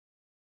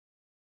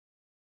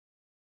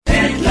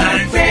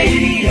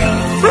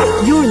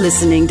You're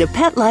listening to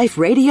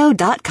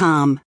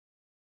PetLifeRadio.com.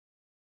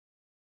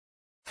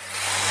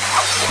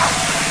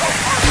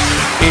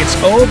 It's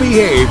Oh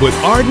Behave with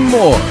Arden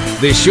Moore,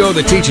 the show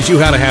that teaches you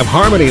how to have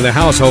harmony in the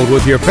household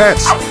with your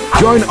pets.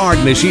 Join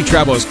Arden as she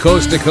travels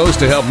coast to coast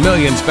to help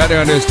millions better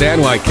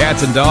understand why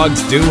cats and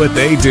dogs do what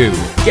they do.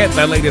 Get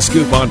the latest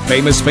scoop on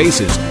famous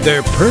faces,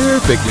 their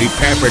perfectly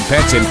pampered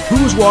pets, and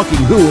who's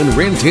walking who in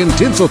Rin Tin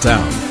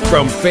Tinseltown.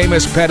 From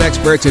famous pet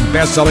experts and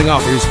best-selling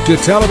authors to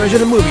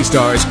television and movie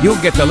stars,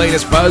 you'll get the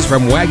latest buzz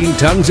from wagging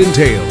tongues and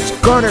tails.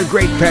 Garner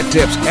great pet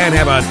tips and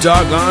have a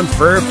doggone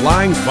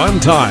fur-flying fun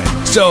time.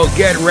 So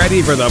get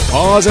ready for the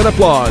pause and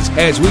applause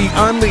as we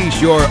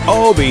unleash your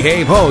Oh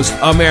Behave host,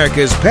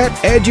 America's pet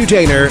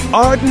edutainer,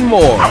 Arden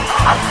Moore.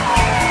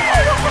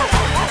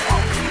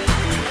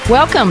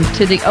 Welcome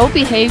to the Oh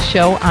Behave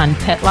show on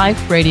Pet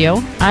Life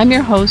Radio. I'm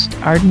your host,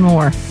 Arden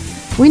Moore.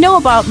 We know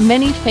about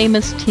many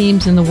famous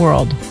teams in the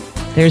world.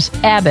 There's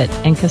Abbott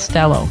and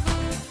Costello,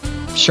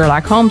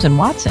 Sherlock Holmes and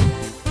Watson,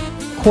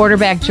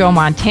 quarterback Joe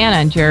Montana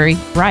and Jerry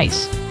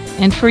Rice.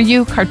 And for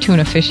you cartoon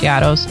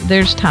aficionados,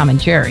 there's Tom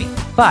and Jerry.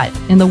 But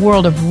in the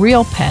world of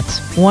real pets,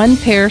 one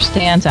pair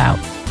stands out,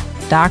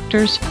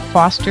 Doctors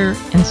Foster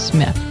and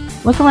Smith.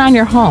 Look around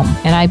your home,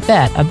 and I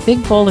bet a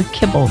big bowl of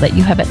kibble that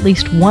you have at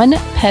least one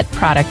pet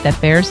product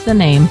that bears the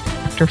name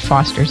Dr.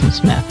 Foster and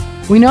Smith.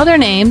 We know their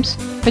names,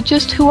 but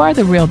just who are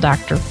the real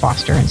Dr.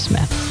 Foster and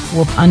Smith?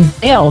 We'll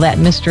unveil that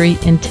mystery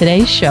in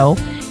today's show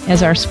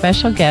as our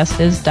special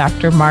guest is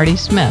Dr. Marty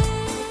Smith.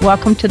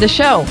 Welcome to the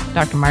show,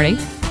 Dr. Marty.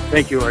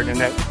 Thank you, Arden.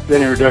 That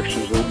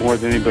introduction is a little more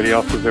than anybody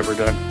else has ever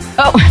done.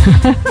 Oh,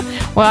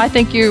 well, I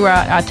think you're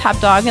a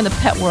top dog in the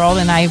pet world,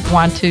 and I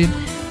want to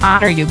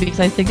honor you because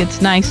I think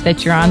it's nice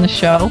that you're on the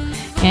show.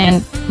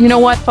 And you know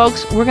what,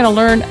 folks? We're going to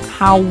learn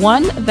how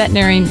one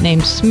veterinarian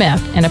named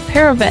Smith and a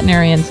pair of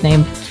veterinarians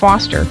named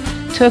Foster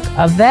took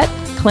a vet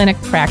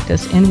clinic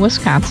practice in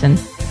Wisconsin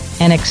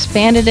and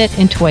expanded it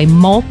into a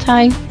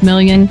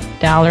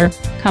multi-million-dollar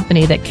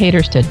company that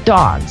caters to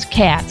dogs,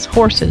 cats,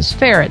 horses,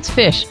 ferrets,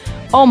 fish,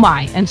 oh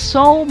my, and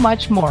so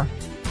much more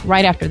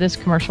right after this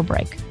commercial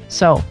break.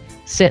 So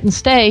sit and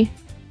stay.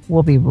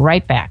 We'll be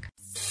right back.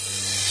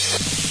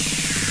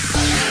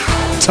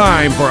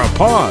 Time for a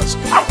pause.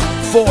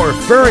 4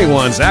 furry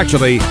ones,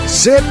 actually.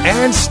 Sit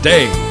and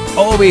stay.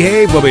 Oh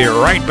Behave will be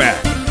right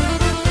back.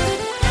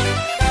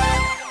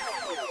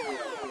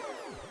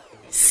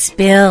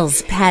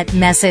 Spills, pet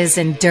messes,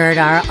 and dirt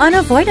are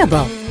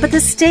unavoidable, but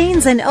the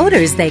stains and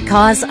odors they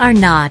cause are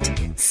not.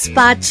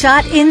 Spot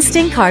Shot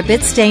Instant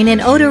Carpet Stain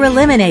and Odor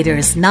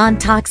Eliminators,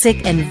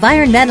 non-toxic,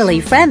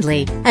 environmentally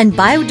friendly, and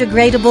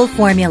biodegradable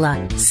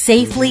formula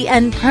safely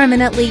and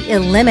permanently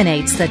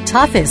eliminates the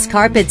toughest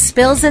carpet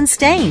spills and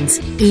stains,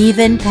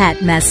 even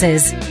pet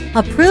messes.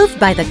 Approved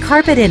by the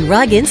Carpet and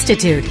Rug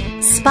Institute,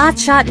 Spot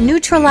Shot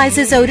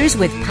neutralizes odors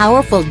with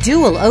powerful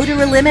dual odor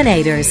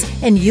eliminators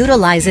and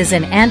utilizes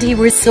an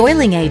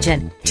anti-resoiling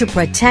agent to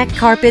protect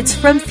carpets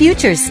from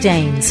future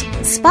stains.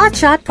 Spot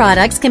Shot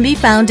products can be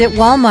found at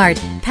Walmart,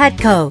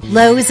 Petco,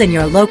 Lowe's, and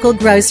your local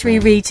grocery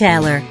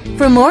retailer.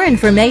 For more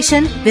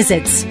information,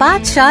 visit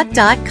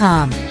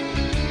spotshot.com.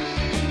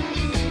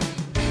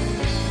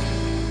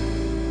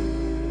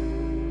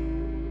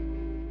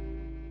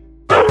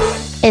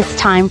 It's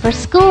time for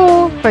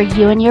school for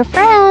you and your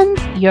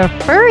friends, your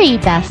furry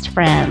best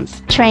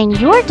friends. Train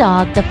your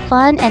dog the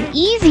fun and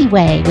easy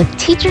way with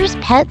Teacher's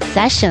Pet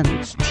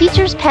Sessions.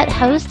 Teacher's Pet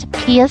host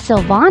Pia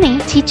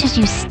Silvani teaches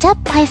you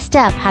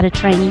step-by-step how to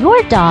train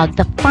your dog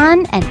the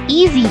fun and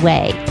easy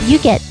way. You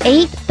get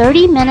 8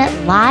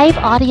 30-minute live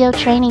audio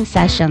training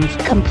sessions,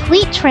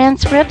 complete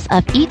transcripts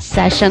of each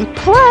session,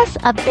 plus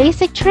a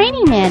basic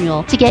training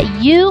manual to get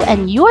you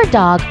and your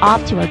dog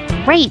off to a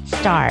great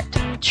start.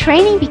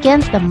 Training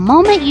begins the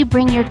moment you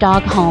bring your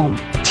dog home.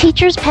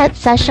 Teacher's Pet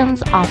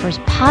Sessions offers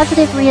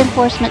positive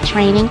reinforcement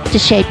training to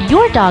shape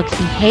your dog's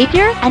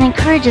behavior and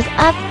encourages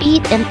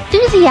upbeat,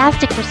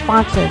 enthusiastic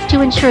responses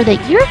to ensure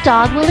that your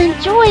dog will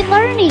enjoy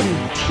learning.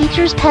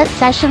 Teacher's Pet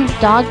Sessions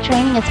dog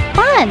training is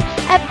fun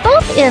at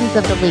both ends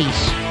of the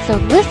leash. So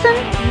listen,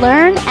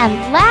 learn,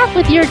 and laugh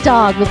with your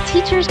dog with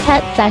Teacher's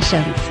Pet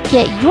Sessions.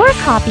 Get your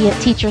copy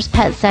of Teacher's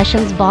Pet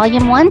Sessions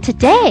Volume 1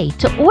 today.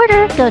 To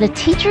order, go to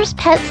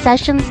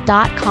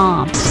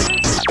teacherspetsessions.com.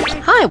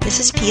 Hi, this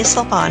is Pia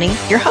Silvani,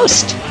 your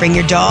host. Bring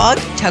your dog,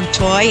 tug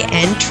toy,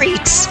 and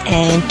treats,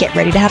 and get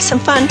ready to have some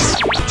fun.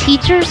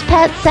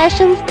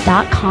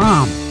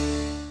 teacherspetsessions.com.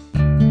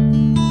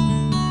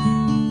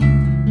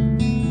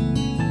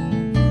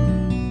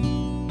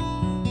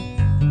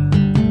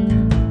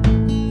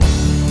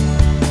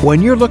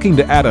 When you're looking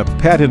to add a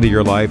pet into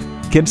your life,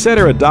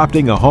 consider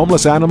adopting a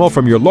homeless animal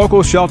from your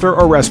local shelter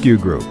or rescue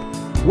group.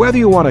 Whether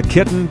you want a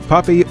kitten,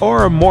 puppy,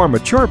 or a more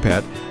mature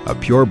pet, a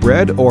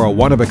purebred or a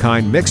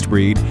one-of-a-kind mixed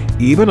breed,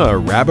 even a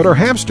rabbit or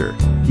hamster,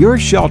 your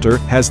shelter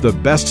has the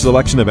best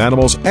selection of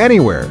animals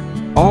anywhere,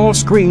 all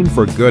screened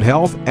for good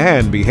health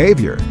and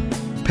behavior.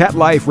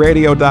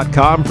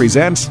 PetLifeRadio.com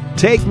presents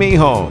Take Me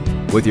Home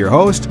with your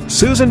host,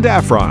 Susan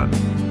Daffron.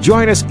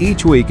 Join us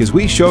each week as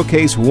we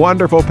showcase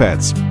wonderful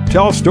pets,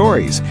 tell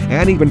stories,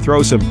 and even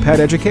throw some pet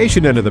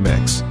education into the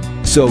mix.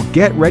 So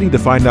get ready to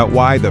find out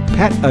why the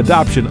pet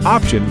adoption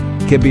option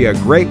can be a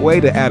great way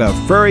to add a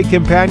furry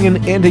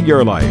companion into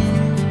your life.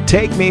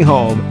 Take Me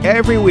Home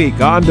every week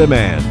on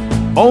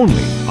demand,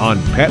 only on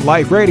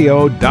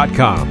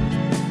PetLifeRadio.com.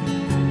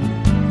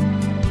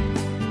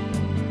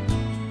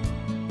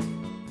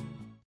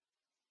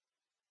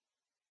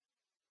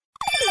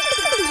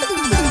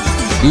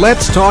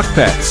 Let's Talk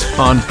Pets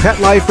on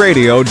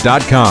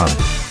PetLifeRadio.com.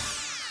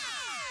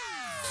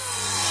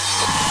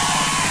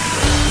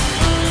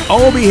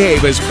 Oh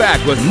Behave is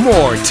back with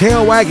more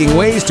tail-wagging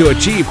ways to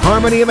achieve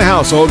harmony in the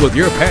household with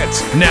your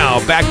pets.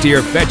 Now back to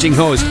your fetching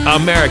host,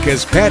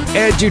 America's pet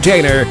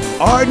edutainer,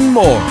 Arden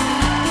Moore.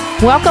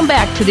 Welcome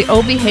back to the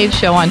Oh Behave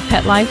Show on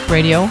Pet Life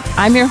Radio.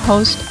 I'm your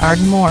host,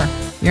 Arden Moore.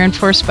 You're in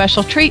for a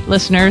special treat,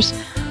 listeners.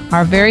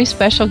 Our very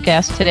special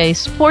guest today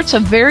sports a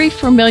very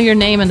familiar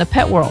name in the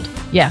pet world.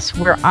 Yes,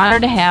 we're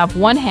honored to have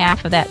one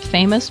half of that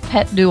famous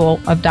pet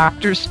duo of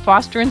Drs.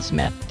 Foster and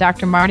Smith.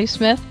 Dr. Marty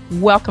Smith,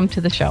 welcome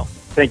to the show.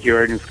 Thank you,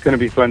 Arden. It's going to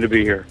be fun to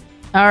be here.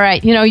 All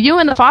right. You know, you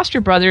and the Foster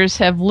brothers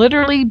have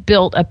literally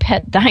built a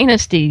pet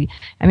dynasty.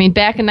 I mean,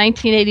 back in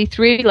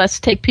 1983, let's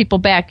take people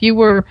back. You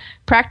were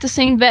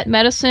practicing vet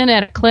medicine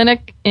at a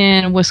clinic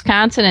in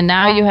Wisconsin, and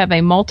now you have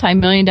a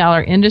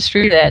multi-million-dollar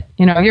industry that,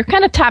 you know, you're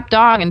kind of top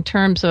dog in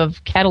terms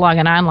of catalog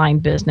and online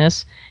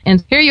business.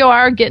 And here you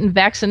are getting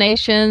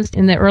vaccinations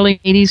in the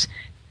early 80s.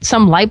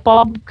 Some light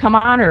bulb come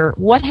on, or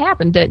what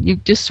happened that you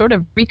just sort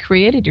of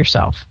recreated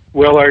yourself?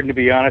 Well, Arden, to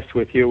be honest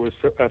with you, it was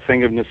a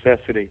thing of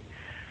necessity.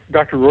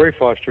 Dr. Roy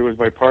Foster was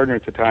my partner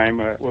at the time,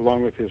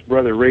 along with his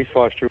brother, Ray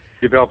Foster,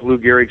 developed Lou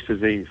Gehrig's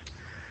disease,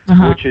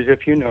 which is,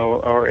 if you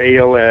know, or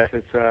ALS.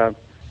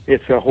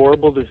 It's a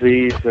horrible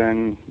disease,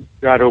 and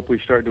God hope we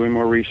start doing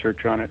more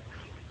research on it.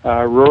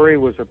 Rory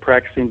was a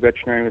practicing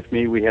veterinarian with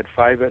me. We had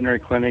 5 veterinary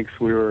clinics.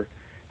 We were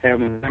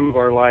having the time of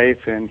our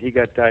life, and he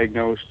got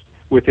diagnosed.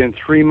 Within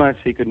 3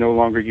 months, he could no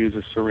longer use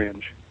a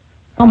syringe.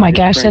 Oh, my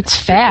gosh, that's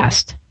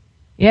fast.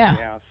 Yeah.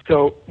 Yeah.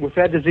 So with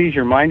that disease,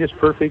 your mind is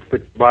perfect, but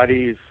your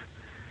body is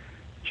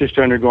just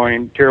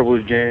undergoing terrible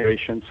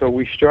degeneration. So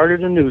we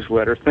started a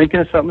newsletter,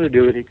 thinking of something to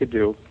do that he could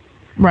do.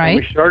 Right.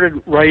 And we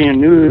started writing a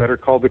newsletter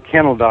called The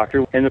Kennel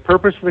Doctor. And the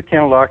purpose of The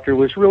Kennel Doctor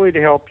was really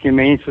to help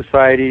humane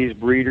societies,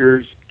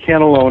 breeders,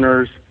 kennel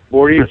owners,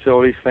 boarding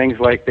facilities, things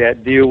like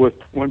that, deal with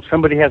when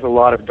somebody has a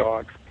lot of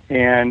dogs.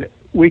 And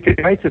we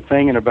could write the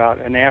thing in about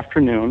an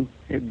afternoon.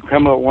 It would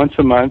come out once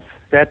a month.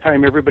 That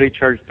time, everybody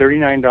charged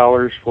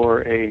 $39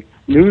 for a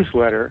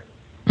newsletter.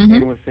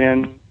 And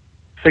within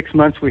 6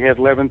 months, we had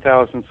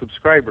 11,000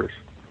 subscribers.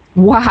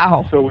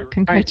 Wow. So we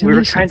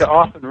were kind of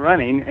off and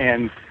running,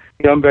 and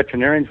young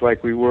veterinarians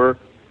like we were,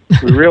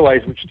 we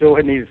realized we still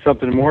had needed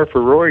something more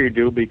for Rory to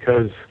do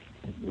because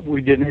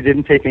it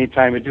didn't take any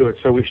time to do it.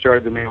 So we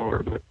started the mail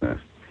order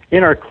business.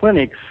 In our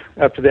clinics,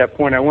 up to that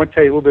point, I want to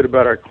tell you a little bit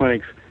about our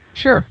clinics.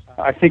 Sure.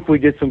 I think we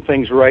did some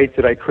things right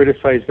that I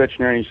criticize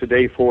veterinarians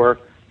today for,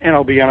 and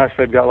I'll be honest,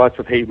 I've got lots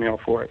of hate mail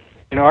for it.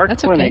 In our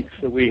clinics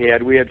that we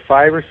had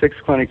 5 or 6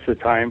 clinics at a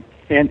time,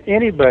 and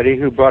anybody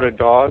who brought a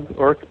dog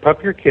or a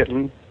puppy or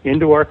kitten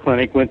into our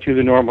clinic went through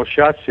the normal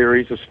shot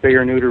series of spay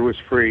or neuter was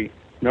free,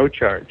 no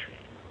charge.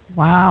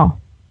 Wow.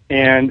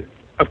 And,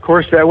 of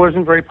course, that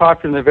wasn't very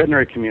popular in the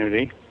veterinary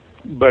community,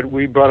 but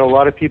we brought a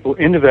lot of people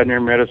into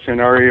veterinary medicine in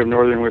our area of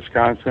northern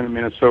Wisconsin and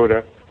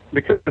Minnesota,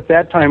 because at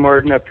that time,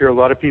 Arden, up here, a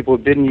lot of people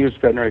didn't use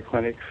veterinary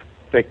clinics.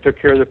 They took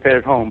care of the pet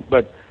at home.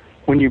 But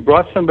when you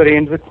brought somebody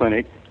into the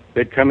clinic,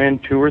 they'd come in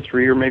 2 or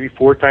 3 or maybe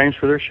 4 times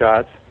for their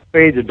shots,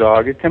 spay the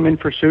dog, it'd come in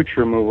for suture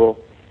removal,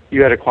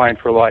 you had a client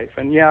for life.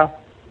 And yeah,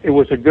 it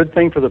was a good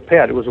thing for the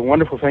pet. It was a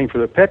wonderful thing for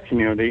the pet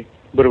community,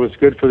 but it was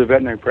good for the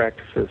veterinary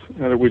practices.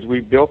 In other words,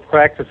 we built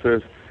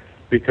practices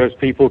because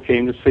people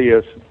came to see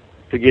us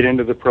to get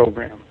into the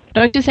program.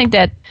 Don't you think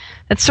that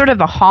that's sort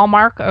of a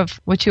hallmark of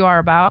what you are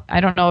about? I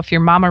don't know if your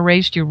mama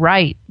raised you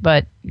right,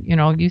 but, you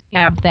know, you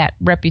have that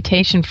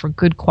reputation for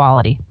good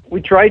quality.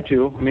 We tried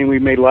to. I mean, we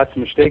made lots of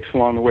mistakes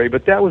along the way,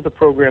 but that was the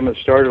program that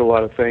started a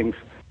lot of things.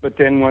 But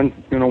then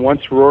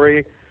once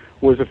Rory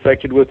was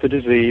affected with the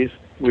disease,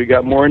 we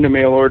got more into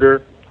mail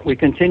order. We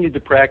continued to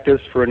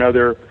practice for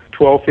another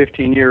 12,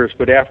 15 years,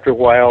 but after a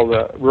while,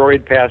 Rory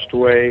had passed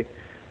away.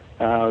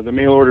 The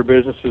mail order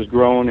business has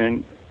grown,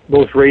 and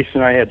both Race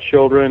and I had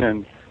children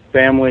and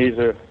families.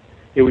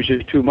 It was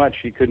just too much.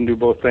 He couldn't do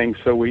both things.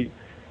 So we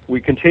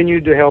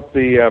continued to help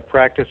the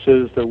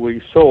practices that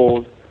we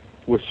sold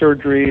with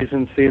surgeries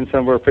and seeing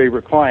some of our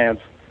favorite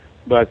clients,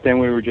 but then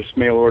we were just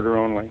mail order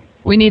only.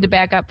 We need to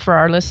back up for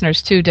our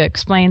listeners, too, to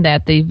explain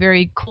that the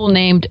very cool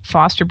named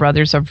Foster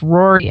brothers of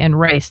Rory and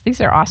Race,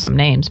 these are awesome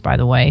names, by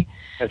the way.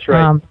 That's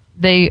right.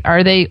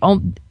 Are they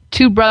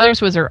 2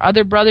 brothers? Was there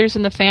other brothers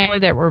in the family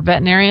that were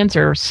veterinarians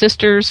or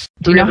sisters?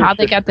 Do you know how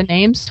they got the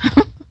names?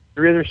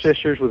 3 other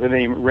sisters with the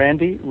name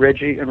Randy,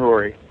 Reggie, and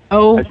Rory.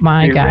 Oh,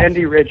 my God.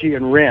 Randy, Reggie,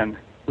 and Wren.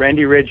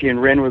 Randy, Reggie,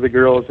 and Wren were the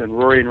girls, and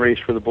Rory and Race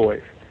were the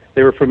boys.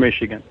 They were from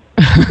Michigan.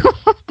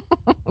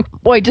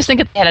 Boy, just think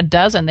if they had a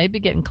dozen, they'd be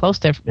getting close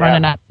to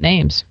running out of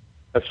names.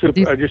 Just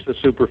a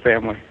super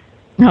family.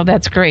 Oh,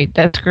 that's great.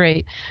 That's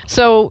great.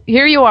 So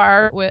here you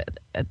are with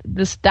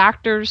this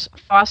Doctors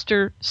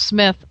Foster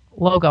Smith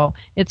logo.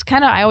 It's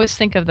kind of, I always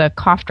think of the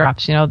cough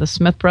drops, the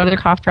Smith Brother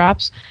cough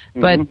drops.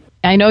 But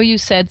I know you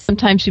said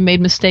sometimes you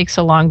made mistakes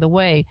along the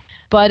way,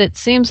 but it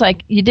seems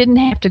like you didn't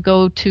have to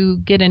go to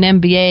get an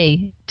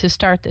MBA to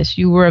start this.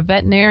 You were a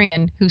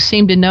veterinarian who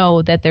seemed to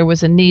know that there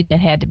was a need that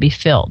had to be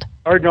filled.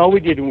 Arden, all we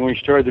did when we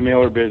started the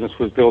mailer business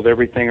was build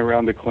everything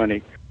around the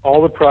clinic.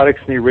 All the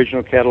products in the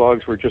original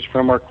catalogs were just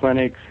from our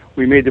clinic.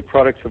 We made the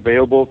products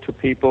available to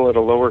people at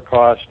a lower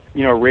cost.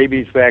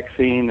 Rabies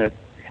vaccine that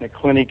in a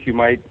clinic you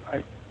might,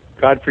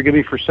 God forgive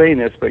me for saying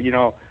this, but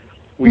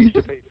we used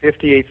to pay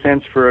 58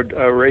 cents for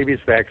a rabies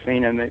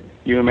vaccine, and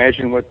you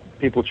imagine what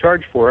people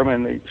charge for them,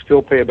 and they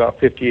still pay about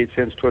 58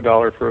 cents to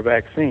 $1 for a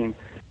vaccine.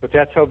 But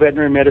that's how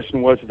veterinary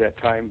medicine was at that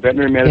time.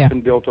 Veterinary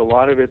medicine built a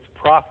lot of its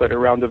profit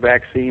around the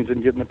vaccines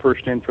and getting the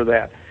person in for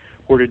that.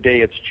 Where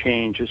today it's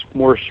changed. It's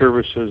more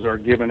services are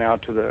given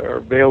out are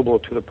available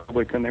to the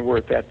public than they were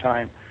at that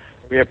time.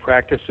 We have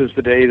practices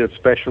today that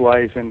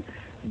specialize in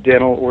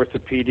dental,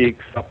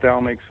 orthopedics,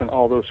 ophthalmics, and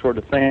all those sort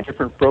of things,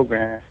 different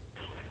programs.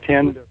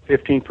 10 to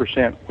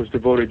 15% was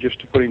devoted just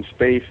to putting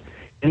space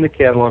in the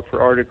catalog for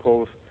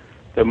articles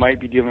that might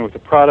be dealing with the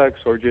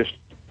products or just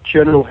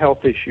general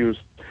health issues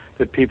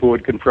that people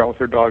would confront with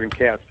their dog and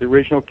cats. The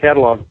original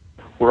catalog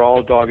were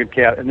all dog and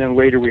cat, and then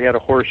later we had a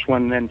horse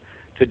one, and then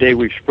today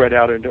we've spread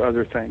out into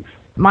other things.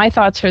 My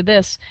thoughts are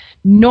this.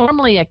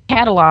 Normally a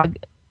catalog,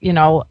 a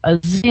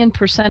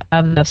zillion%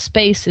 of the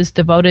space is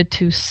devoted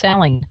to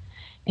selling,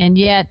 and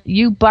yet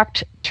you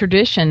bucked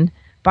tradition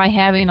by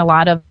having a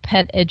lot of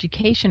pet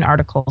education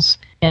articles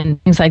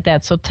and things like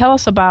that. So tell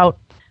us about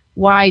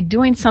why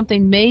doing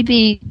something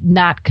maybe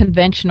not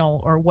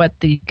conventional or what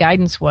the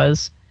guidance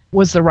was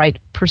the right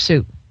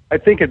pursuit. I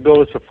think it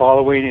built us a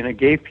following, and it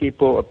gave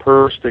people a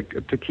purse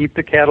to keep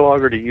the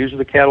catalog or to use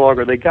the catalog,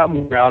 or they got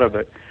more out of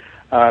it.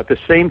 At the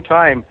same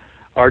time,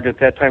 Arden, at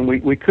that time,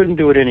 we couldn't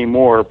do it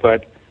anymore,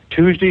 but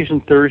Tuesdays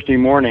and Thursday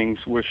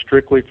mornings was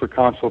strictly for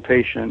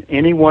consultation.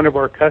 Any one of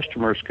our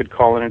customers could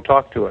call in and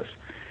talk to us.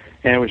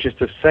 And it was just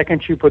the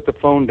second you put the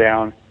phone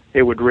down,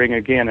 it would ring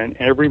again. And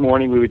every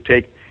morning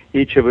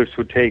each of us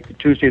would take,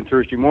 Tuesday and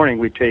Thursday morning,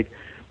 we'd take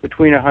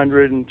between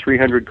 100 and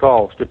 300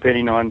 calls,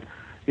 depending on,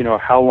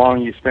 how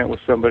long you spent with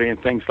somebody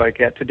and things like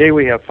that. Today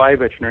we have 5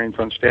 veterinarians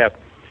on staff,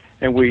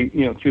 and we,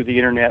 through the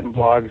internet and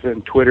blogs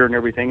and Twitter and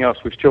everything else,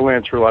 we still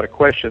answer a lot of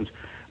questions.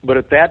 But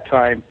at that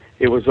time,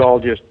 it was all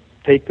just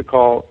take the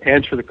call,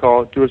 answer the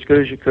call, do as good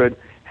as you could,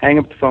 hang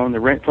up the phone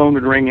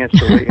would ring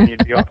instantly, and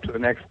you'd be off to the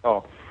next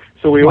call.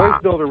 So we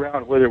always built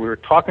around whether we were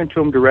talking to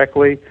them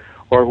directly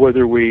or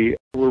whether we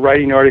were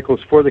writing articles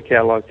for the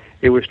catalog.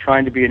 It was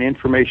trying to be an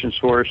information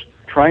source,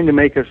 trying to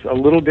make us a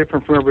little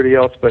different from everybody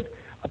else. But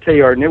I'll tell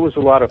you, Arden, it was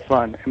a lot of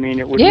fun. I mean,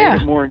 it would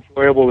make it more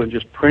enjoyable than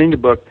just printing the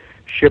book,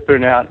 shipping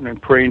it out, and then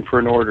praying for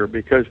an order,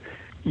 because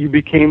you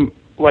became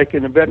like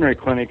in a veterinary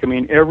clinic. I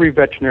mean, every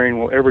veterinarian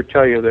will ever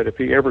tell you that if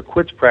he ever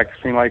quits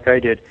practicing like I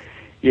did,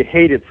 you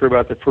hate it for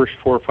about the first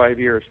 4 or 5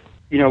 years.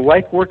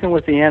 Like working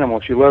with the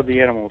animals, you love the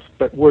animals,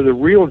 but where the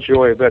real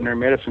joy of veterinary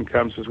medicine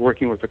comes is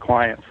working with the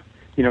clients.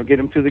 Get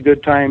them through the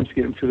good times,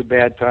 get them through the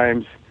bad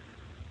times,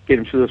 get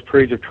them through those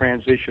periods of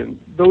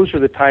transition. Those are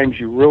the times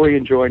you really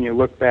enjoy, and you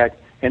look back.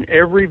 And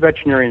every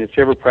veterinarian that's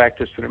ever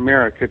practiced in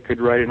America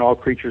could write in All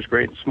Creatures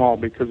Great and Small,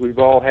 because we've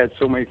all had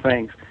so many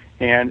things.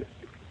 And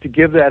to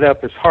give that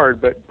up is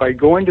hard, but by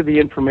going to the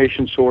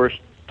information source,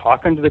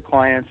 talking to the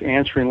clients,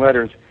 answering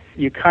letters,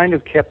 you kind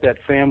of kept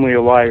that family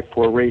alive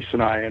for Race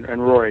and I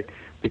and Roy,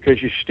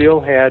 because you still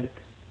had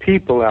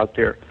people out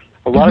there.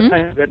 A lot of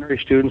times veterinary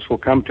students will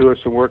come to us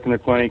and work in the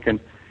clinic, and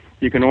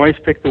you can always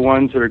pick the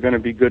ones that are going to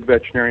be good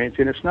veterinarians.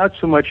 And it's not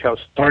so much how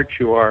smart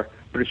you are,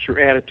 but it's your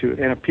attitude.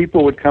 And if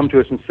people would come to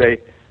us and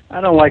say,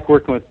 I don't like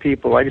working with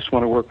people, I just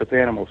want to work with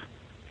animals,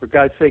 for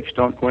God's sakes,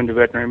 don't go into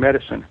veterinary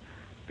medicine,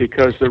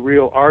 because the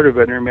real art of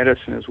veterinary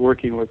medicine is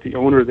working with the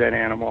owner of that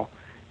animal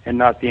and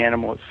not the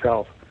animal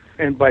itself.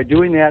 And by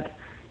doing that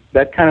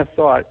kind of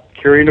thought,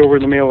 carrying over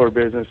the mailer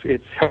business,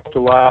 it's helped a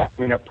lot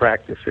clean up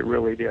practice. It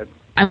really did.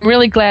 I'm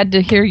really glad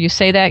to hear you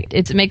say that.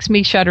 It makes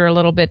me shudder a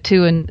little bit,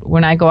 too, and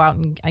when I go out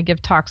and I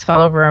give talks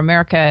all over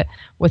America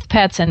with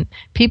pets, and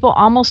people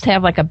almost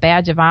have like a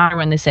badge of honor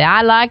when they say,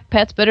 I like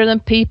pets better than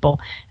people.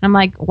 And I'm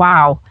like,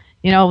 wow,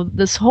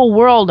 this whole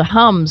world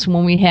hums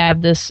when we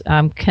have this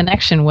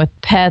connection with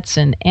pets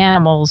and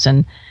animals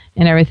and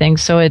everything.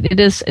 So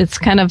it's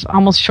kind of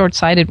almost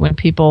short-sighted when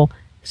people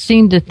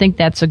seem to think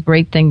that's a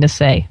great thing to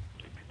say.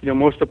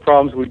 Most of the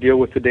problems we deal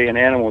with today in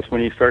animals,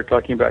 when you start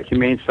talking about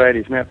humane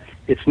societies, now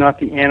it's not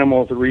the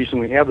animal the reason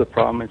we have the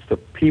problem. It's the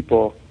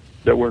people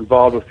that were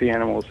involved with the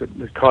animals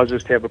that caused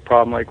us to have a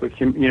problem, like with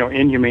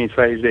inhumane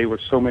societies today with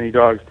so many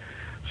dogs,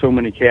 so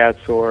many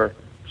cats, or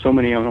so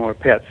many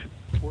pets.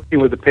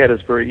 Working with a pet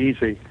is very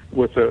easy.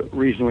 With the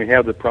reason we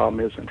have the problem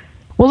isn't.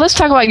 Well, let's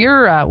talk about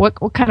your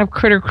what kind of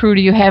critter crew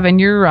do you have in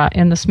your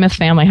in the Smith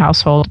family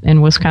household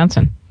in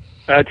Wisconsin?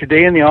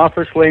 Today in the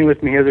office, laying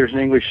with me here, there's an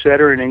English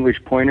setter and an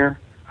English pointer.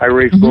 I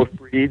raise both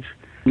breeds.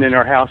 And then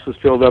our house is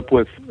filled up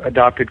with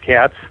adopted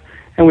cats,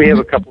 and we have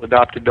a couple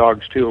adopted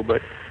dogs too,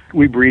 but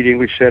we breed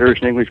English setters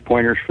and English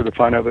pointers for the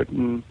fun of it,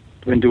 and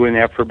been doing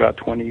that for about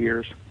 20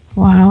 years.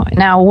 Wow.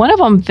 Now, one of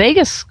them,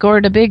 Vegas,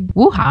 scored a big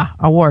Woo-Ha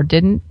award,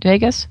 didn't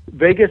Vegas?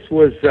 Vegas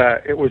was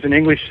it was an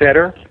English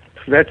setter.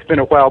 So that's been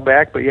a while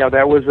back, but yeah,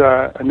 that was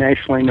a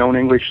nationally known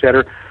English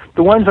setter.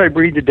 The ones I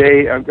breed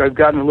today, I've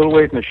gotten a little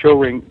away from the show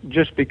ring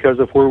just because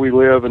of where we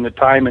live and the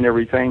time and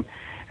everything.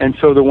 And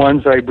so the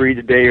ones I breed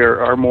today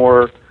are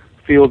more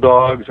field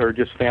dogs or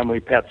just family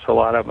pets, a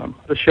lot of them.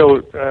 The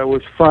show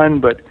was fun,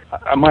 but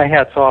my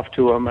hat's off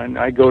to them, and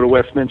I go to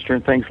Westminster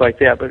and things like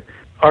that. But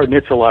Arden,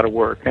 it's a lot of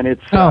work, and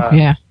it's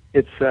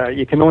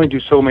you can only do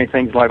so many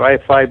things in life. I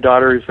have 5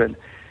 daughters and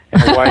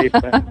a wife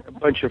and a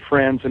bunch of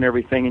friends and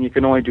everything, and you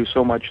can only do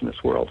so much in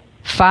this world.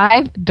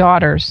 5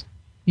 daughters.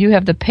 You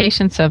have the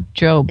patience of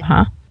Job,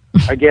 huh?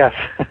 I guess.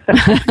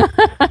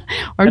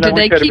 Or did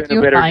they keep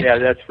you in line? Yeah,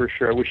 that's for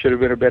sure. We should have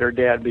been a better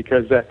dad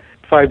because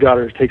 5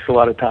 daughters takes a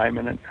lot of time,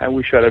 and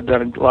we should have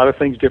done a lot of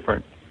things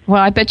different.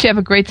 Well, I bet you have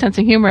a great sense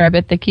of humor. I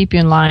bet they keep you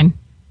in line.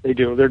 They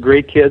do. They're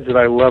great kids, and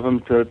I love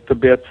them to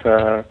bits.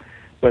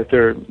 But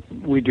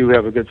we do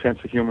have a good sense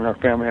of humor in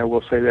our family. I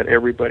will say that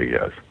everybody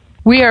does.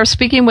 We are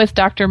speaking with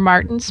Dr.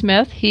 Martin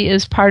Smith. He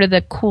is part of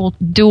the cool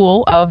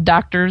duo of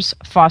Doctors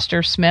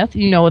Foster Smith.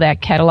 You know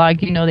that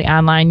catalog. You know the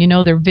online. You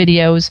know their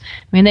videos. I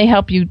mean, they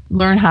help you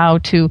learn how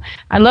to.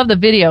 I love the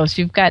videos.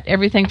 You've got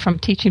everything from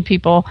teaching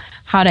people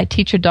how to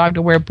teach a dog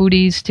to wear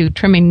booties to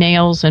trimming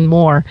nails and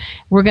more.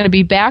 We're going to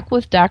be back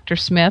with Dr.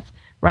 Smith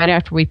right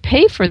after we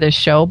pay for this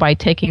show by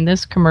taking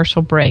this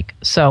commercial break.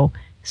 So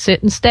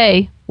sit and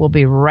stay. We'll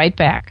be right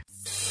back.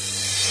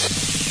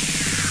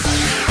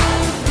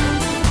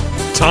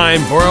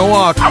 Time for a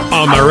walk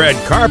on the red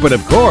carpet,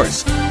 of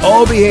course.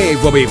 Oh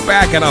Behave will be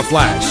back in a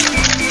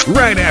flash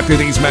right after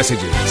these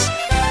messages.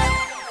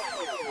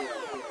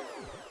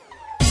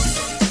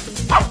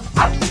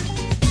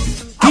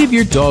 Give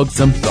your dog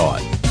some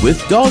thought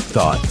with Dog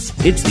Thoughts.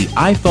 It's the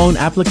iPhone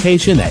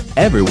application that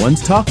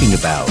everyone's talking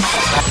about.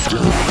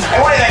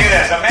 Hey, what do you think of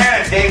this? A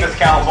man in Davis,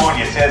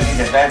 California says he's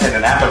invented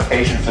an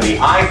application for the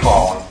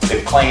iPhone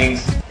that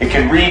claims it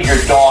can read your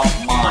dog's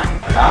mind.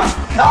 Huh?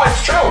 No,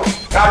 it's true.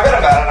 I read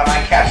about it on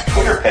my cat's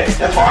Twitter page.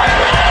 That's why.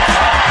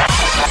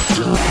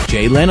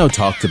 Jay Leno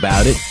talked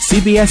about it,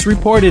 CBS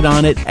reported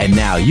on it, and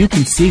now you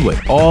can see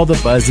what all the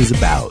buzz is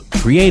about.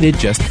 Created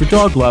just for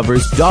dog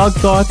lovers, Dog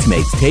Thoughts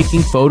makes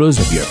taking photos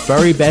of your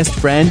furry best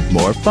friend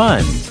more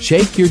fun.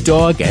 Shake your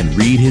dog and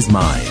read his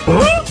mind.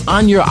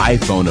 On your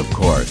iPhone, of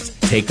course.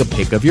 Take a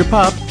pic of your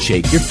pup,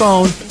 shake your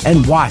phone,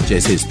 and watch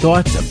as his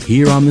thoughts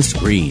appear on the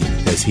screen.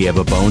 Does he have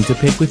a bone to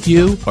pick with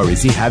you, or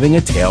is he having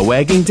a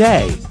tail-wagging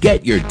day?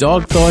 Get your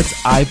Dog Thoughts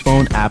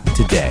iPhone app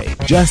today.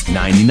 Just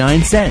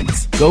 99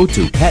 cents. Go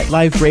to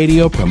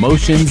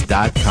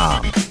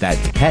PetLifeRadioPromotions.com.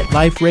 That's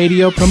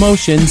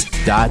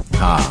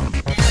PetLifeRadioPromotions.com.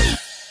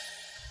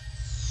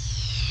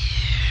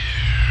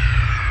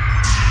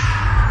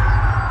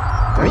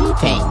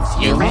 Greetings,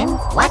 human.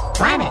 What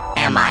planet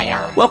am I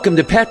on? Welcome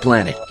to Pet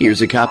Planet.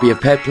 Here's a copy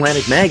of Pet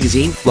Planet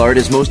Magazine,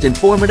 Florida's most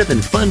informative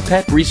and fun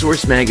pet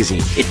resource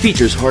magazine. It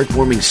features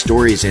heartwarming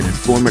stories and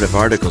informative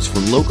articles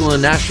from local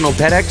and national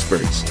pet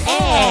experts.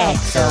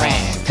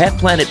 Excellent. Pet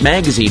Planet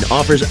Magazine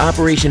offers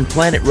Operation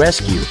Planet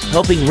Rescue,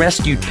 helping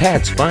rescued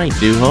pets find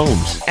new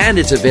homes. And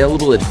it's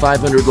available at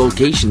 500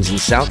 locations in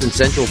South and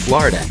Central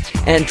Florida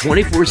and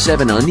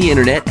 24/7 on the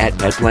internet at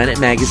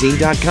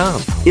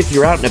PetPlanetMagazine.com. If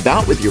you're out and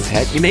about with your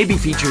pet, you may be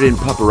featured in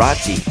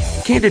Paparazzi,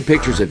 candid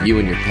pictures of you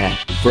and your pet.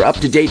 For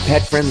up-to-date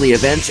pet-friendly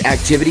events,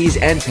 activities,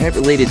 and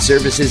pet-related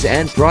services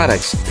and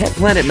products, Pet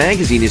Planet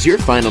Magazine is your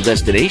final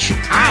destination.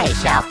 I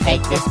shall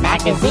take this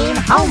magazine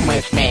home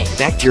with me.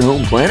 Back to your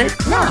home planet?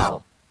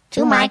 No,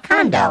 to my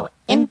condo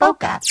in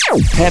Boca.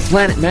 Pet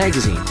Planet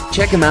Magazine.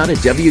 Check them out at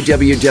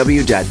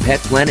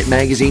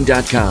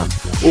www.petplanetmagazine.com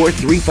or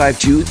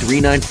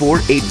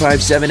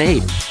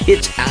 352-394-8578.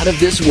 It's out of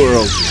this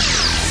world.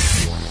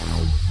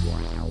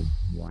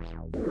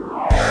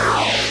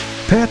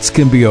 Pets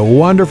can be a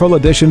wonderful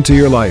addition to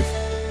your life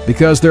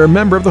because they're a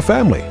member of the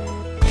family.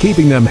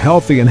 Keeping them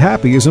healthy and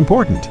happy is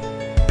important.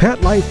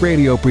 Pet Life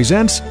Radio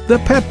presents The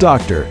Pet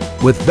Doctor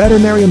with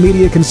veterinary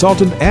media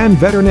consultant and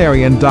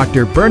veterinarian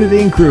Dr.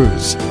 Bernadine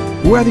Cruz.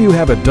 Whether you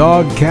have a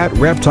dog, cat,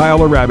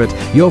 reptile, or rabbit,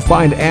 you'll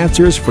find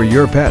answers for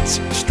your pets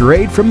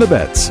straight from the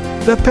vets.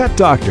 The Pet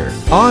Doctor,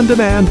 on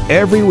demand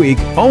every week,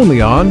 only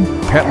on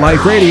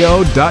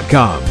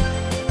PetLifeRadio.com.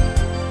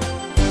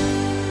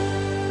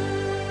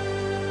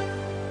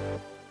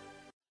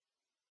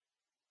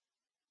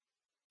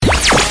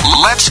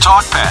 Let's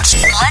talk pets.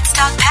 Let's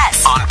talk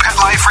pets On Pet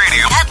Life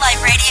Radio. Pet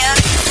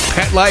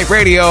Life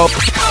Radio.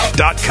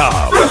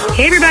 PetLifeRadio.com.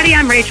 Hey everybody,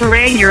 I'm Rachel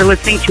Ray. You're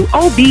listening to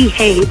Oh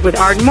Behave with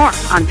Arden Moore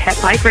on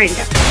Pet Life Radio.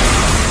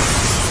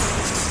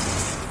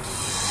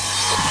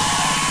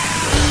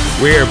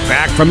 We're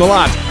back from the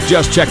lot.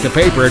 Just checked the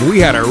paper and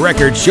we had a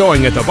record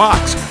showing at the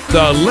box.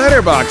 The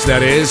letterbox,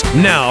 that is.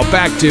 Now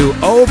back to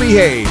Oh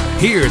Behave.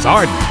 Here's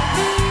Arden.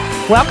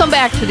 Welcome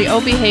back to the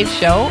O-Behave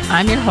Show.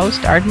 I'm your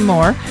host, Arden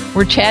Moore.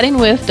 We're chatting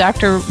with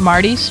Dr.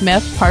 Marty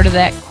Smith, part of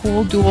that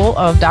cool duel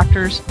of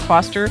Drs.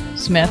 Foster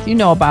Smith. You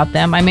know about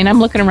them. I mean, I'm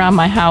looking around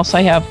my house.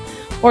 I have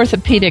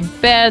orthopedic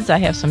beds. I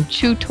have some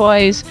chew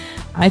toys.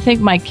 I think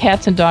my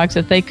cats and dogs,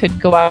 if they could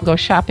go out and go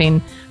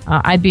shopping,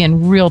 I'd be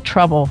in real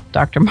trouble,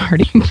 Dr.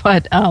 Marty.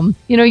 But,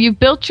 you've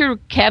built your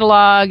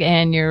catalog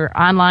and your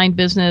online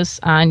business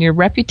on your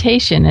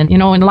reputation. And,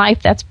 in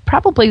life, that's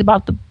probably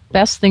about the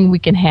best thing we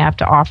can have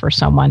to offer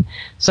someone.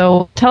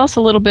 So tell us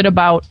a little bit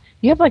about,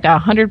 you have like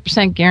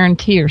 100%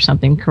 guarantee or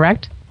something,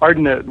 correct?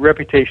 Arden, the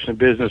reputation of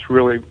business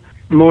really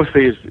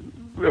mostly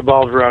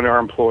evolves around our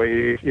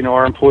employees.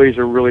 Our employees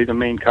are really the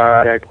main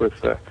contact with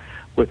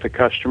the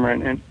customer,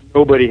 and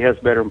nobody has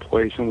better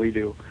employees than we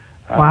do.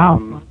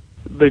 Wow.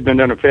 They've been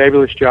done a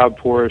fabulous job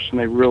for us,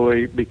 and they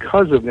really,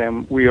 because of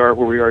them, we are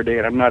where we are today.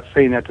 And I'm not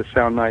saying that to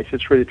sound nice.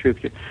 It's really the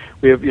truth.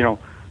 We have,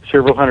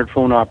 several hundred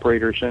phone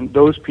operators, and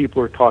those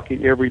people are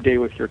talking every day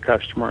with your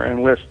customer. And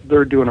unless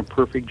they're doing a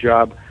perfect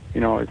job,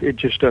 it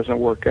just doesn't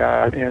work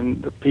out.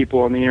 And the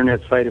people on the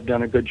internet site have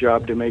done a good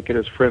job to make it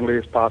as friendly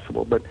as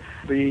possible. But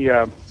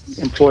the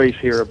employees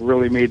here have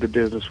really made the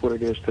business what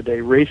it is today.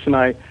 Race and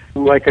I,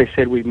 like I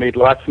said, we've made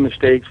lots of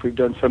mistakes. We've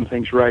done some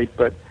things right,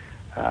 but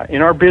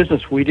in our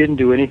business, we didn't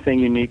do anything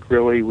unique,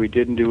 really. We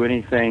didn't do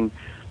anything,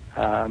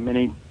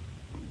 any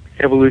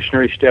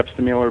evolutionary steps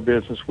to make our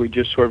business. We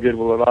just sort of did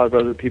what a lot of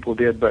other people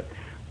did, but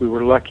we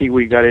were lucky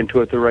we got into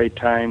it at the right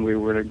time. We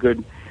were in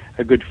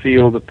a good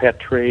field, the pet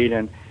trade,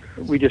 and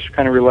we just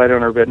kind of relied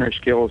on our veterinary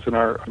skills and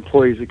our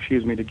employees,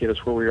 to get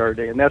us where we are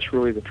today, and that's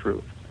really the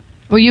truth.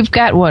 Well, you've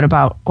got,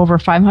 about over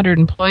 500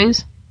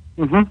 employees?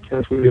 Mm-hmm.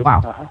 Yes, we do.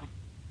 Wow. Uh-huh.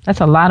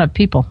 That's a lot of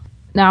people.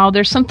 Now,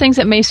 there's some things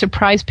that may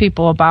surprise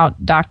people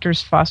about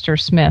Drs. Foster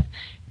Smith.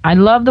 I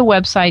love the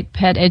website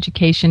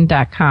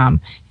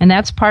peteducation.com, and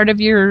that's part of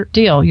your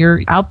deal.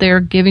 You're out there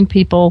giving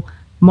people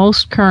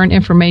most current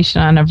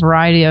information on a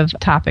variety of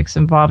topics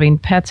involving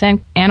pets and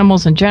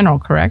animals in general,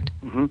 correct?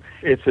 Mm-hmm.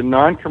 It's a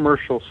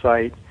non-commercial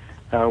site.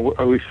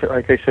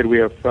 Like I said, we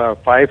have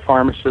 5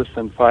 pharmacists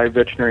and 5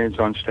 veterinarians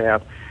on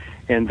staff,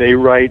 and they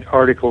write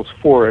articles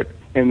for it.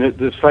 And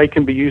the site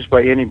can be used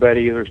by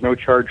anybody. There's no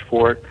charge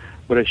for it,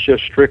 but it's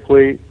just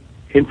strictly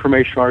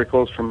information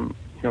articles from,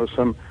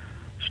 some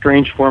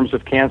strange forms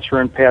of cancer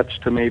in pets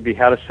to maybe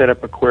how to set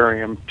up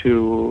aquarium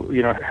to,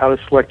 how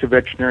to select a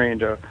veterinarian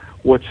to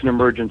what's an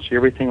emergency,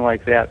 everything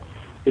like that.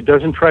 It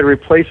doesn't try to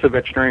replace a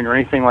veterinarian or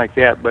anything like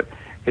that, but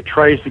it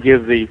tries to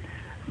give the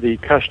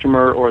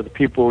customer or the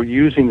people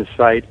using the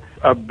site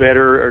a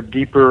better or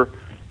deeper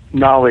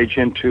knowledge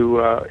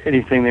into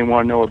anything they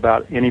want to know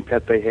about any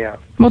pet they have.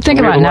 Well, think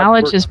about it.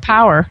 Knowledge is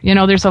power.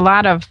 There's a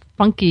lot of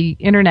funky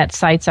internet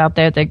sites out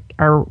there that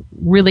are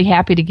really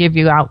happy to give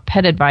you out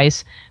pet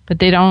advice, but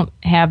they don't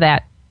have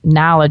that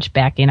knowledge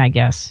backing, I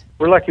guess.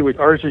 We're lucky.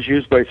 Ours is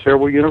used by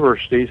several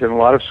universities and a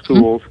lot of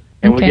schools,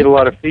 and we get a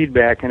lot of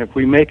feedback, and if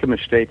we make a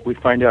mistake, we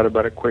find out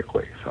about it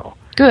quickly. So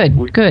Good.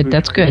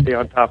 That's good. Stay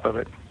on top of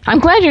it. I'm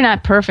glad you're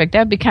not perfect.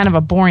 That'd be kind of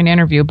a boring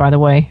interview, by the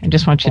way. I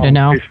just want you to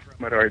know.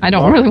 I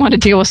don't really want to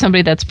deal with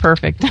somebody that's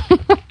perfect.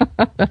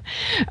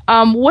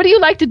 What do you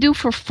like to do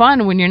for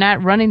fun when you're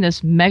not running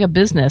this mega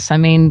business? I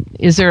mean,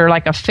 is there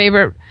like a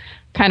favorite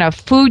kind of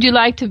food you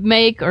like to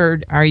make,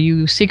 or are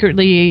you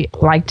secretly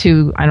like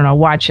to,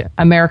 watch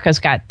America's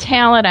Got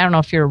Talent? I don't know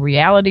if you're a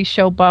reality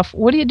show buff.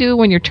 What do you do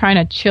when you're trying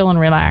to chill and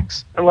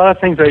relax? A lot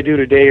of things I do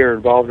today are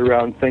involved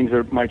around things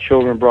that my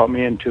children brought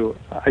me into.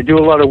 I do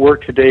a lot of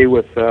work today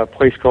with a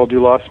place called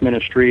Doulos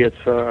Ministry. It's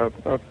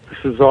this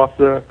is off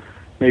the,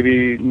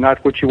 maybe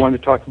not what you wanted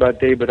to talk about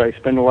today, but I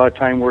spend a lot of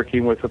time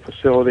working with a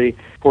facility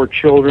for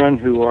children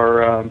who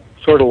are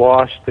sort of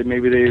lost.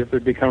 Maybe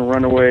they've become a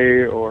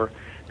runaway or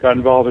got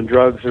involved in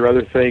drugs or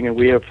other thing, and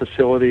we have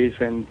facilities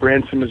in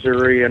Branson,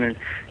 Missouri, and in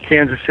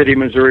Kansas City,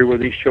 Missouri, where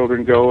these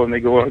children go, and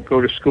they go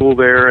to school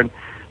there, and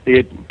they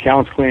get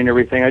counseling and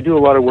everything. I do a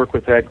lot of work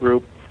with that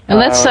group. And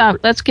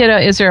let's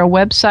get is there a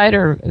website,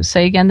 or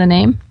say again the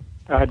name?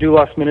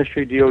 Doulos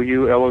Ministry,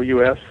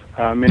 Doulous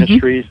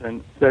Ministries,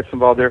 and that's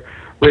involved there.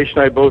 Race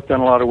and I both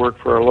done a lot of work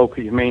for our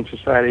local humane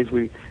societies.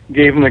 We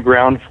gave them the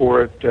ground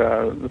for it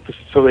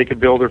so they could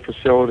build their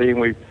facility,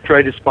 and we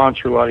tried to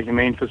sponsor a lot of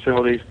humane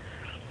facilities.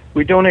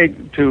 We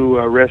donate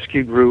to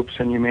rescue groups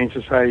and humane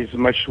societies as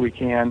much as we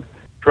can.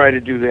 Try to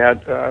do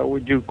that. We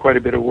do quite a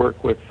bit of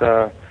work with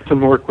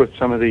some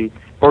of the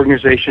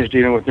organizations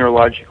dealing with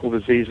neurological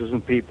diseases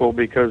in people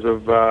because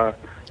of the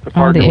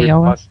partner we've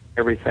lost and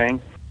everything.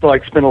 So I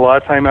spend a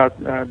lot of time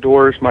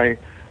outdoors. My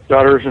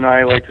daughters and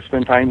I like to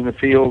spend time in the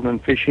field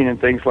and fishing and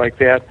things like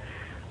that.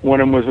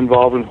 One of them was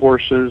involved in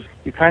horses.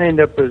 You kind of end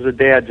up as a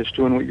dad just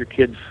doing what your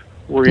kids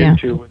were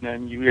into, and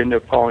then you end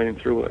up following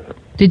through with it.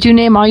 Did you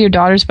name all your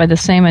daughters by the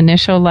same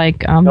initial,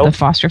 like Nope. the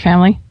Foster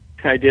family?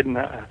 I didn't.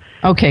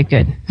 Okay,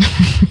 good.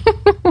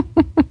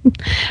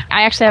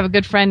 I actually have a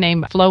good friend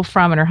named Flo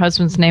Frum, and her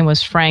husband's name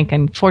was Frank,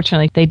 and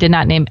fortunately they did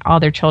not name all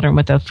their children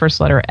with the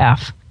first letter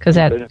F, because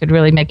that could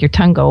really make your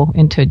tongue go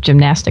into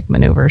gymnastic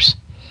maneuvers.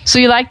 So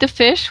you like to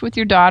fish with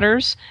your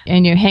daughters,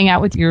 and you hang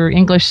out with your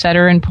English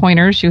setter and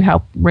pointers. You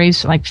help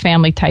raise like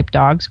family-type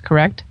dogs,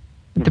 correct?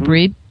 With the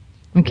breed?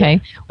 Okay.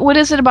 Yeah. What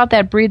is it about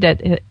that breed,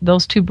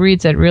 those two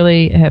breeds, that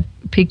really have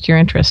piqued your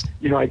interest?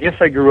 I guess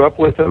I grew up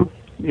with them.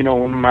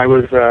 When I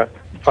was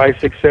 5,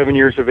 6, 7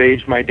 years of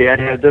age, my dad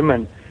had them,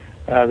 and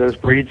those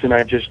breeds, and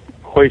I just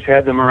always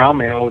had them around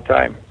me all the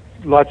time.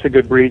 Lots of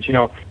good breeds.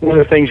 One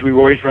of the things we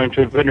always run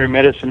into in veterinary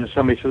medicine is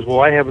somebody says,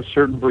 well, I have a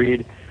certain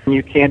breed, and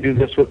you can't do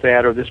this with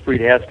that, or this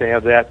breed has to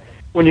have that.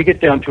 When you get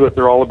down to it,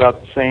 they're all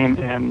about the same,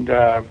 and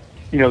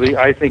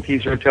I think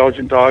these are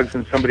intelligent dogs,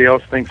 and somebody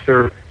else thinks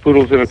their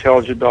poodle's an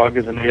intelligent dog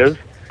as it is.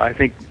 I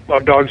think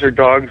dogs are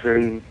dogs,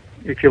 and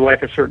if you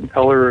like a certain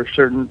color or a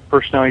certain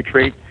personality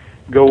trait,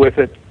 go with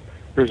it.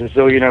 There's a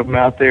zillion of them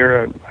out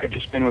there, and I've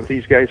just been with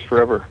these guys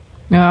forever.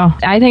 No,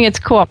 I think it's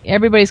cool.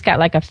 Everybody's got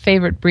like a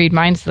favorite breed.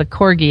 Mine's the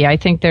Corgi. I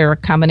think they're a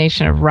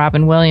combination of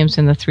Robin Williams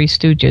and the Three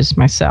Stooges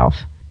myself.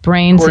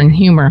 Brains and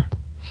humor.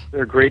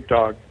 They're a great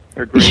dog.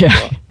 They're a great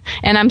dog.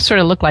 And I'm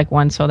sort of look like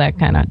one, so that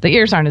the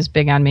ears aren't as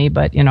big on me,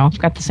 but, I've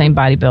got the same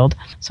body build,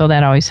 so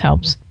that always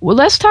helps. Well,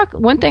 let's talk.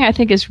 One thing I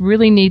think is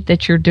really neat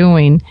that you're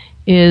doing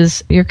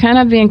is you're kind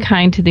of being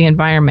kind to the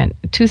environment.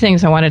 Two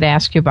things I wanted to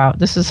ask you about.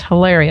 This is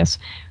hilarious.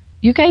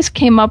 You guys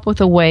came up with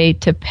a way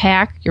to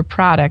pack your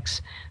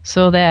products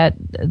so that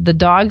the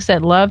dogs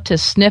that love to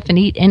sniff and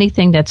eat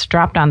anything that's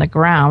dropped on the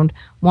ground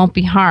won't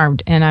be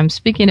harmed. And I'm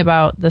speaking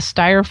about the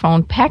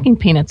styrofoam packing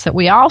peanuts that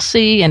we all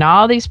see in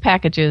all these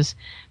packages.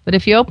 But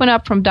if you open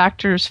up from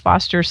Dr.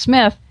 Foster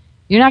Smith,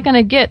 you're not going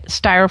to get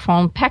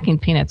styrofoam packing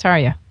peanuts, are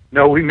you?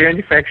 No, we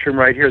manufacture them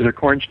right here. They're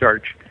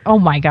cornstarch. Oh,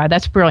 my God,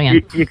 that's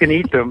brilliant. You can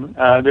eat them.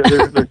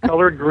 They're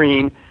colored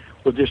green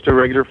with just a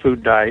regular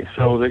food dye,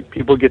 so that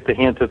people get the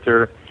hint that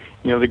they're,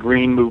 the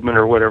green movement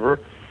or whatever.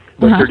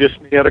 But they're just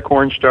made out of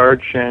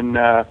cornstarch, and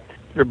they're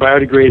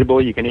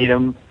biodegradable. You can eat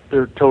them.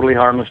 They're totally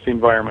harmless to the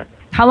environment.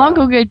 How long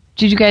ago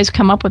did you guys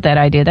come up with that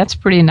idea? That's a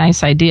pretty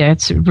nice idea.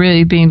 It's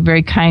really being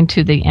very kind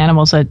to the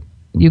animals that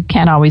you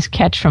can't always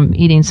catch from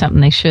eating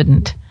something they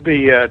shouldn't.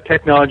 The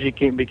technology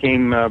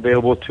became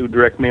available to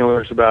direct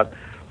mailers about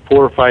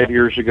 4 or 5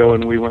 years ago,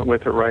 and we went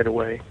with it right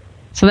away.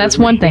 So that's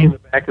one thing. In the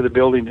back of the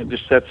building that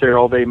just sits there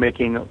all day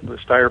making the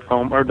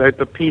styrofoam, or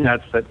the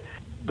peanuts that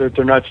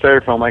they're not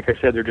styrofoam. Like I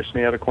said, they're just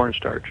made out of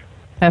cornstarch.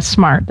 That's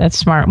smart. That's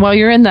smart. Well,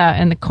 you're in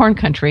the corn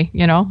country,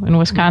 in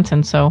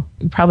Wisconsin, so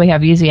you probably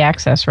have easy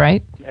access,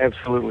 right?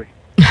 Absolutely.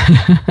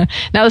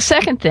 Now, the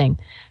second thing,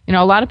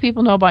 a lot of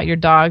people know about your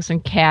dogs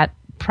and cat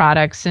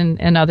products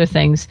and other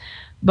things,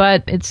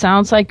 but it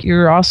sounds like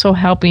you're also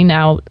helping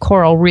out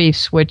coral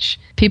reefs, which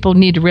people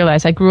need to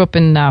realize. I grew up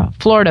in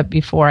Florida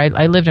before.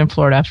 I lived in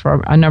Florida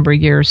for a number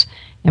of years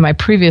in my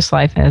previous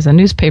life as a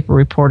newspaper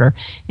reporter,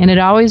 and it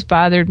always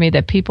bothered me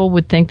that people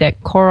would think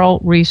that coral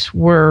reefs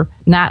were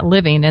not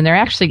living, and they're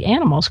actually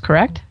animals,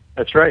 correct?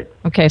 That's right.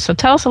 Okay, so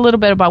tell us a little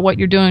bit about what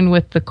you're doing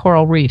with the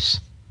coral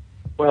reefs.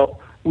 Well,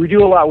 we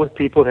do a lot with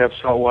people that have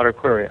saltwater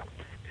aquaria.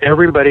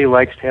 Everybody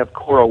likes to have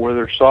coral,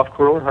 whether soft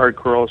coral or hard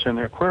corals in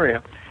their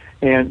aquaria.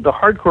 And the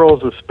hard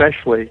corals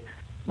especially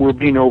were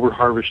being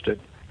over-harvested.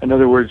 In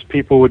other words,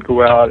 people would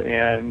go out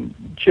and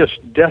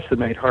just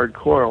decimate hard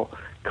coral,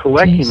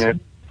 collecting it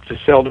to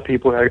sell to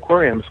people who had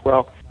aquariums.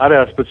 Well, not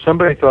us, but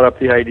somebody thought up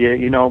the idea,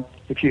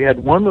 if you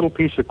had one little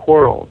piece of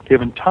coral,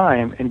 given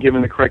time and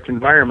given the correct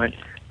environment,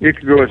 you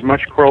could grow as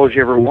much coral as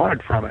you ever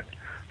wanted from it.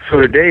 So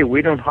today,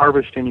 we don't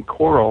harvest any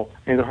coral,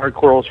 any of the hard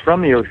corals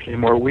from the ocean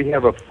anymore. We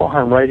have a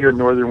farm right here in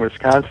northern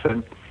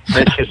Wisconsin,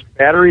 and it's just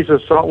batteries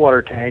of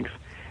saltwater tanks,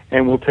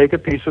 and we'll take a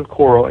piece of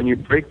coral, and you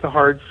break the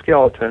hard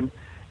skeleton,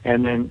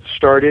 and then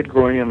start it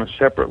growing on a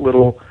separate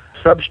little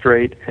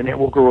substrate, and it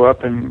will grow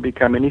up and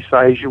become any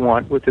size you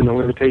want within the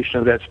limitation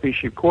of that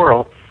species of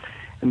coral.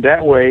 And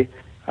that way,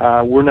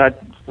 we're not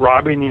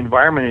robbing the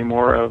environment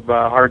anymore of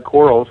hard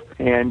corals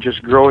and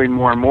just growing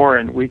more and more,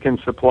 and we can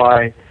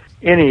supply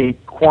any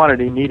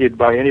quantity needed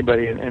by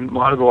anybody. And a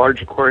lot of the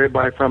large aquaria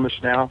buy from us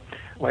now,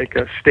 like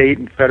state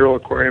and federal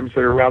aquariums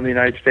that are around the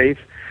United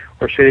States,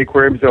 or city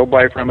aquariums, they'll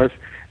buy from us,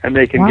 and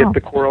they can get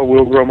the coral.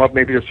 We'll grow them up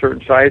maybe to a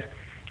certain size,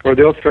 or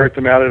they'll start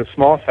them out at a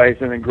small size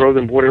and then grow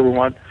them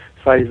whatever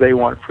size they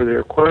want for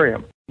their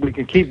aquarium. We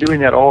can keep doing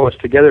that all of us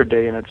together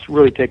today, and it's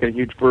really taken a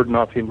huge burden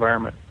off the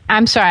environment.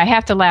 I'm sorry, I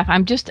have to laugh.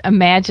 I'm just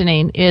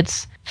imagining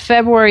it's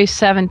February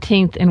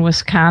 17th in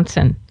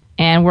Wisconsin,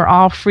 and we're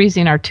all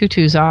freezing our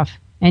tutus off.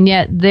 And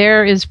yet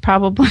there is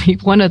probably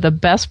one of the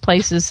best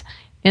places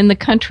in the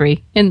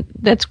country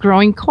that's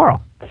growing coral.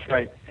 That's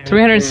right.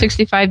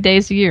 365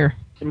 days a year.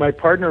 And my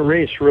partner,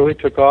 Reese, really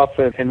took off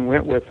and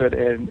went with it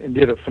and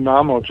did a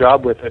phenomenal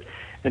job with it.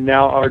 And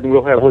now Arden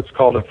will have what's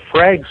called a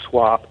frag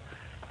swap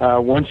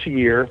once a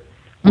year,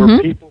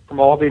 where people from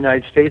all the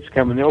United States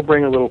come, and they'll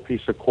bring a little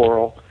piece of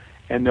coral,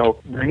 and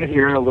they'll bring it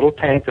here in a little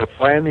tank. They'll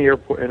fly in the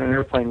airport in an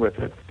airplane with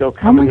it. They'll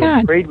come and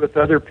they'll trade with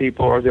other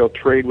people, or they'll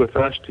trade with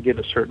us to get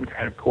a certain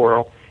kind of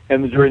coral.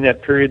 And during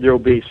that period, there will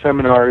be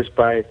seminars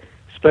by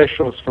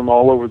specialists from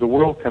all over the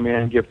world come in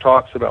and give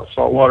talks about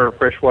saltwater or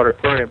freshwater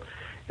aquarium.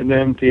 And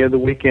then at the end of the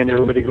weekend,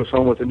 everybody goes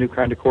home with a new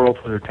kind of coral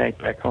for their tank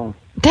back home.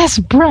 That's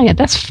brilliant.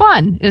 That's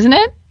fun, isn't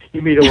it?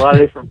 You meet a lot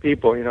of different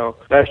people.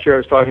 Last year I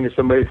was talking to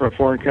somebody from a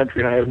foreign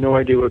country, and I have no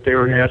idea what they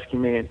were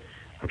asking me, and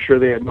I'm sure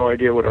they had no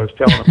idea what I was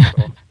telling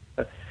them.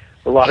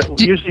 So,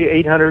 usually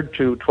 800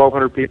 to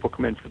 1,200 people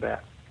come in for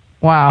that.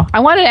 Wow.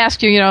 I wanted to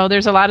ask you,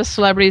 there's a lot of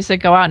celebrities that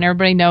go out and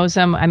everybody knows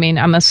them. I mean,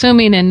 I'm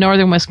assuming in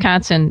northern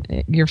Wisconsin,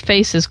 your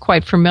face is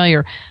quite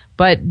familiar.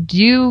 But do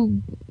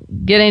you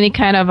get any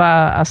kind of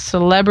a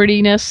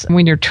celebrityness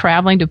when you're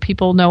traveling? Do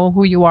people know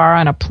who you are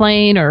on a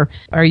plane? Or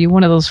are you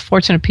one of those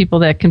fortunate people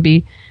that can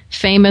be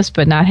famous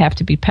but not have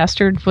to be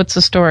pestered? What's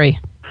the story?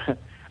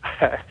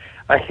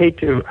 I hate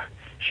to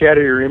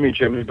shatter your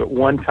image of me, but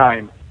one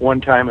time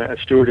a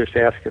stewardess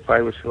asked if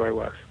I was who I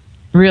was.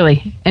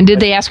 Really? And did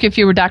they ask you if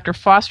you were Dr.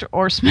 Foster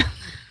or Smith?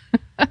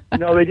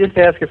 No, they just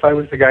asked if I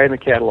was the guy in the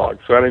catalog,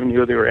 so I don't even know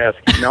who they were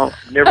asking. No,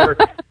 never.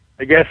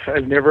 I guess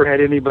I've never had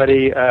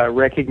anybody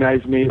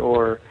recognize me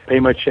or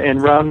pay much. And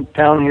around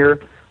town here,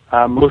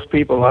 a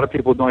lot of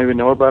people don't even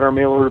know about our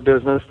mail order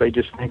business. They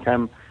just think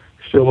I'm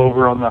still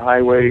over on the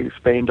highway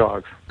spaying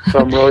dogs. So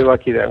I'm really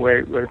lucky that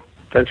way.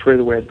 That's really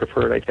the way I'd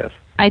prefer it, I guess.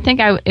 I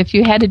think if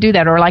you had to do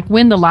that, or like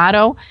win the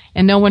lotto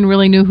and no one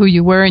really knew who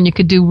you were, and you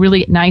could do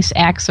really nice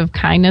acts of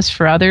kindness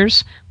for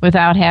others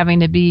without having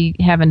to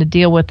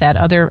deal with that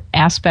other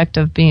aspect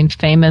of being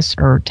famous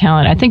or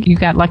talent, I think you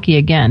got lucky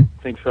again.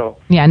 I think so.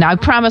 Yeah, now I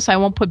promise I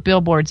won't put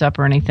billboards up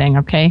or anything,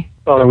 okay?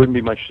 Well, there wouldn't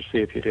be much to see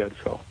if you did,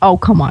 so. Oh,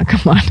 come on.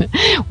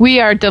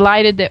 We are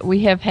delighted that we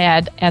have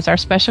had, as our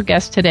special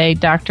guest today,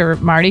 Dr.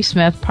 Marty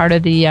Smith, part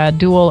of the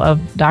duel of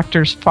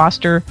Drs.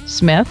 Foster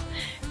Smith.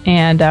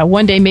 And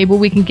one day maybe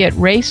we can get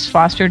Race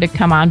Foster to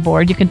come on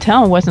board. You can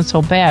tell it wasn't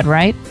so bad,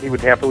 right? He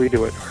would happily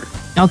do it.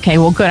 Okay,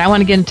 well, good. I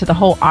want to get into the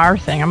whole R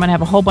thing. I'm going to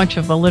have a whole bunch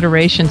of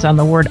alliterations on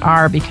the word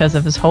R because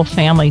of his whole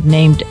family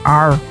named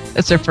R.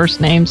 That's their first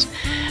names.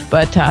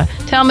 But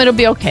tell him it'll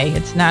be okay.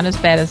 It's not as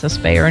bad as a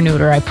spay or a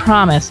neuter, I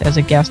promise, as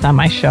a guest on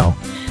my show.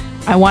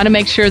 I want to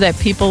make sure that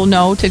people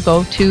know to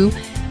go to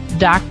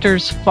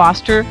Drs.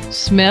 Foster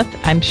Smith.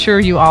 I'm sure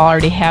you all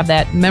already have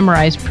that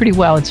memorized pretty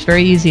well. It's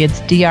very easy.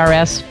 It's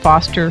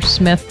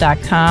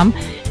drsfostersmith.com.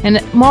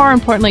 And more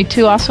importantly,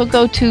 too, also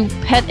go to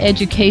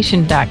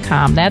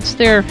peteducation.com. That's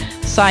their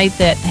site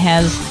that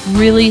has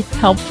really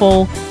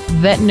helpful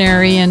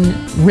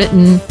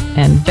veterinarian-written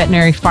and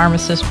veterinary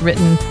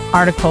pharmacist-written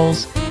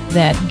articles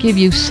that give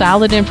you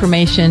solid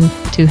information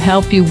to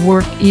help you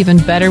work even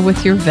better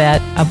with your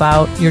vet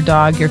about your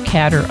dog, your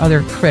cat, or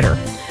other critter.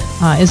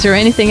 Is there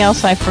anything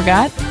else I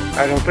forgot?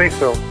 I don't think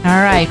so.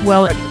 All right.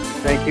 Well,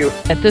 thank you.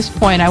 At this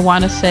point, I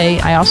want to say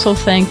I also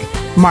thank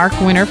Mark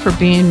Winter for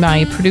being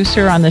my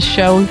producer on the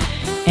show.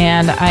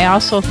 And I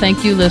also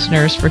thank you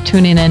listeners for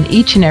tuning in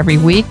each and every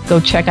week. Go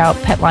check out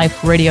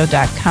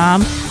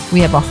PetLifeRadio.com. We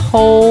have a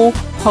whole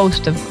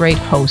host of great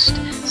hosts,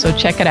 so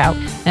check it out.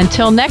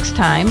 Until next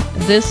time,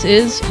 this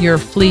is your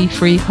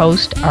flea-free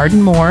host,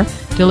 Arden Moore,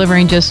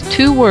 delivering just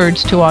 2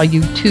 words to all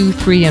you 2,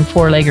 3, and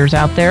 4-leggers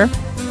out there.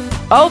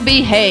 Oh,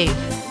 behave.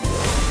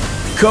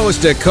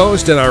 Coast to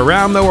coast and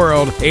around the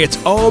world, it's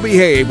Oh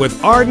Behave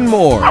with Arden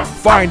Moore.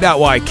 Find out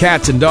why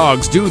cats and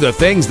dogs do the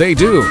things they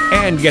do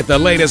and get the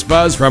latest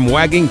buzz from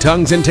wagging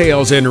tongues and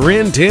tails in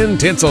Rin Tin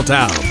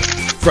Tinseltown.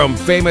 From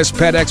famous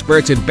pet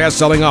experts and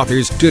best-selling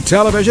authors to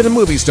television and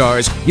movie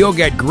stars, you'll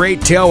get great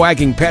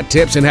tail-wagging pet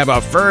tips and have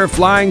a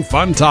fur-flying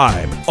fun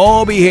time.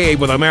 Oh Behave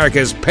with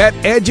America's pet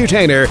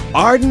edutainer,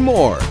 Arden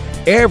Moore.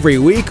 Every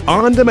week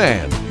on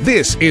demand.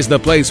 This is the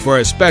place for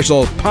a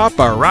special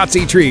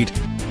paparazzi treat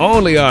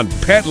only on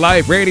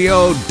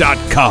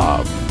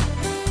PetLifeRadio.com.